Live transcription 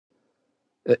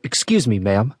Excuse me,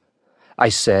 ma'am," I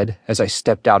said as I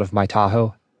stepped out of my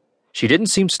Tahoe. She didn't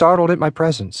seem startled at my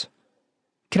presence.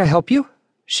 "Can I help you?"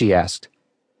 she asked.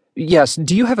 "Yes,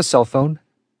 do you have a cell phone?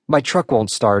 My truck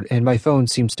won't start and my phone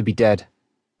seems to be dead.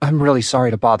 I'm really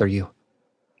sorry to bother you."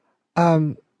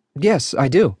 Yes, I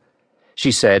do,"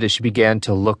 she said as she began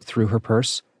to look through her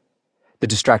purse. The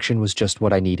distraction was just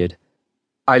what I needed.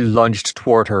 I lunged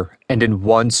toward her and in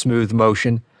one smooth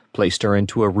motion placed her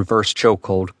into a reverse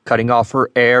chokehold, cutting off her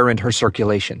air and her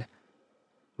circulation.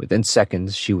 Within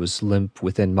seconds, she was limp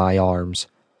within my arms.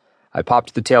 I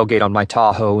popped the tailgate on my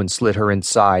Tahoe and slid her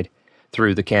inside,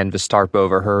 threw the canvas tarp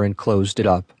over her and closed it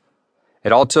up.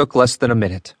 It all took less than a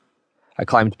minute. I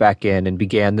climbed back in and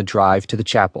began the drive to the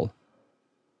chapel.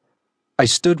 I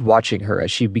stood watching her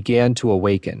as she began to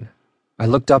awaken. I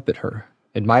looked up at her,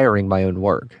 admiring my own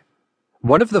work.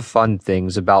 One of the fun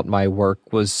things about my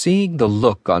work was seeing the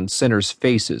look on sinners'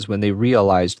 faces when they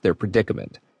realized their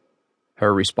predicament.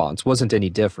 Her response wasn't any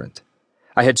different.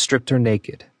 I had stripped her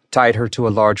naked, tied her to a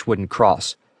large wooden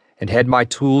cross, and had my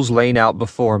tools laid out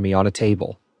before me on a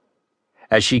table.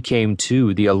 As she came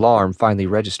to, the alarm finally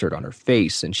registered on her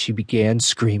face, and she began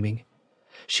screaming.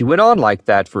 She went on like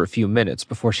that for a few minutes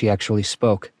before she actually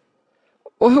spoke.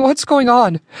 "What's going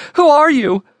on? Who are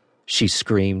you?" she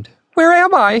screamed. "Where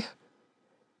am I?"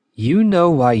 "You know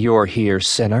why you're here,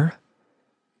 sinner.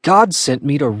 God sent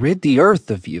me to rid the earth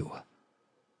of you."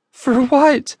 "For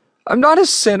what? I'm not a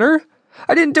sinner.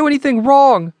 I didn't do anything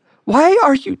wrong. Why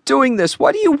are you doing this?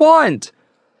 What do you want?"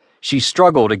 She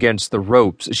struggled against the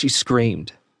ropes as she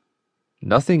screamed.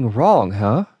 "Nothing wrong,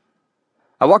 huh?"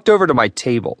 I walked over to my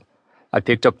table. I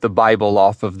picked up the Bible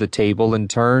off of the table and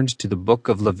turned to the book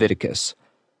of Leviticus.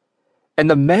 "And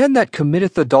the man that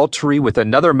committeth adultery with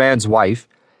another man's wife,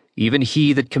 even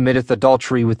he that committeth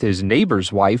adultery with his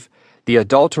neighbor's wife, the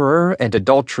adulterer and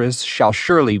adulteress shall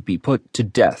surely be put to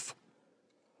death."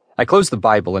 I closed the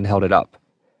Bible and held it up.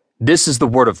 This is the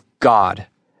word of God,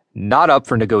 not up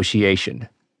for negotiation.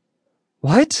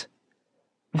 "What?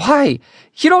 Why?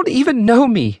 You don't even know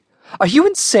me. Are you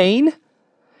insane?"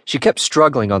 She kept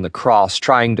struggling on the cross,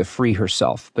 trying to free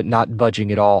herself, but not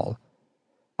budging at all.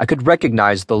 I could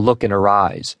recognize the look in her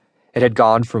eyes. It had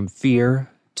gone from fear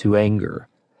to anger.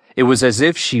 It was as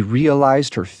if she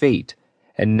realized her fate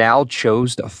and now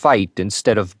chose to fight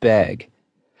instead of beg.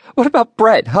 "What about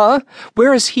Brett, huh?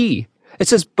 Where is he? It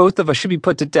says both of us should be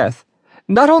put to death.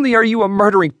 Not only are you a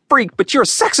murdering freak, but you're a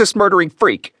sexist murdering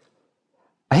freak."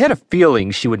 I had a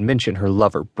feeling she would mention her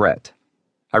lover, Brett.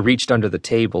 I reached under the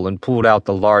table and pulled out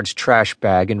the large trash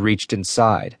bag and reached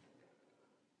inside.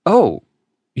 "Oh,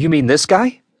 you mean this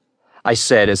guy?" I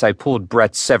said as I pulled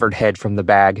Brett's severed head from the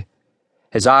bag.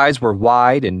 His eyes were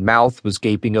wide and mouth was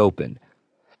gaping open.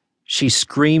 She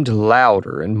screamed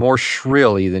louder and more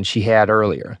shrilly than she had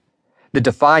earlier, the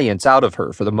defiance out of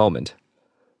her for the moment.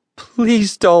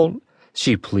 "Please don't,"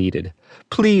 she pleaded.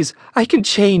 "Please, I can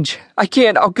change. I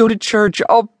can't. I'll go to church.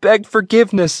 I'll beg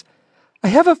forgiveness. I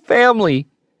have a family."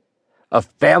 "A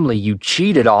family you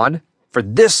cheated on? For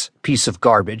this piece of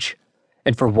garbage?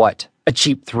 And for what? A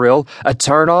cheap thrill? A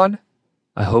turn-on?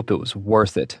 I hope it was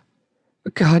worth it."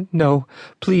 "God, no.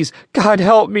 Please, God,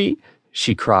 help me,"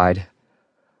 she cried.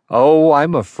 "Oh,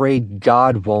 I'm afraid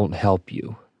God won't help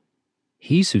you.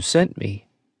 He's who sent me."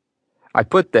 I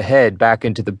put the head back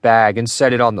into the bag and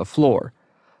set it on the floor.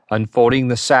 Unfolding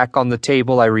the sack on the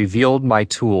table, I revealed my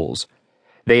tools.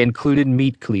 They included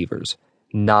meat cleavers,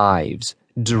 knives,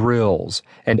 drills,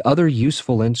 and other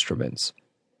useful instruments.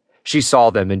 She saw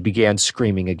them and began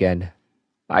screaming again.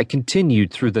 I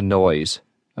continued through the noise.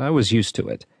 I was used to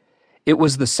it. It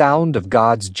was the sound of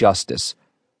God's justice.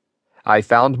 I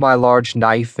found my large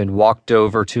knife and walked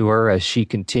over to her as she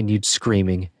continued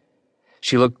screaming.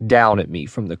 She looked down at me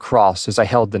from the cross as I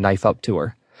held the knife up to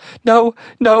her. "No,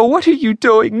 no, what are you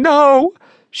doing? No!"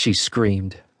 she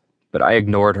screamed, but I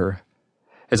ignored her.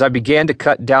 As I began to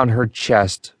cut down her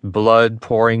chest, blood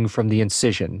pouring from the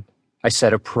incision, I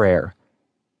said a prayer.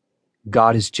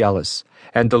 "God is jealous,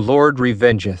 and the Lord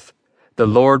revengeth. The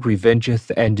Lord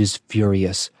revengeth and is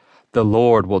furious. The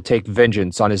Lord will take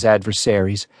vengeance on his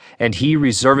adversaries, and he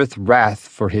reserveth wrath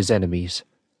for his enemies."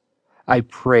 I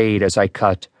prayed as I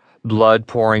cut, blood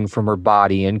pouring from her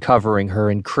body and covering her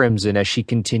in crimson as she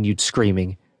continued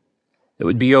screaming. It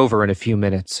would be over in a few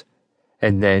minutes,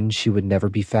 and then she would never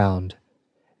be found.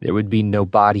 There would be no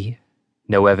body,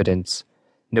 no evidence,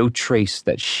 no trace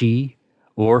that she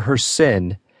or her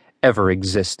sin ever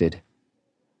existed.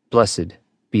 Blessed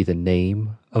be the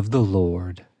name of the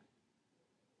Lord.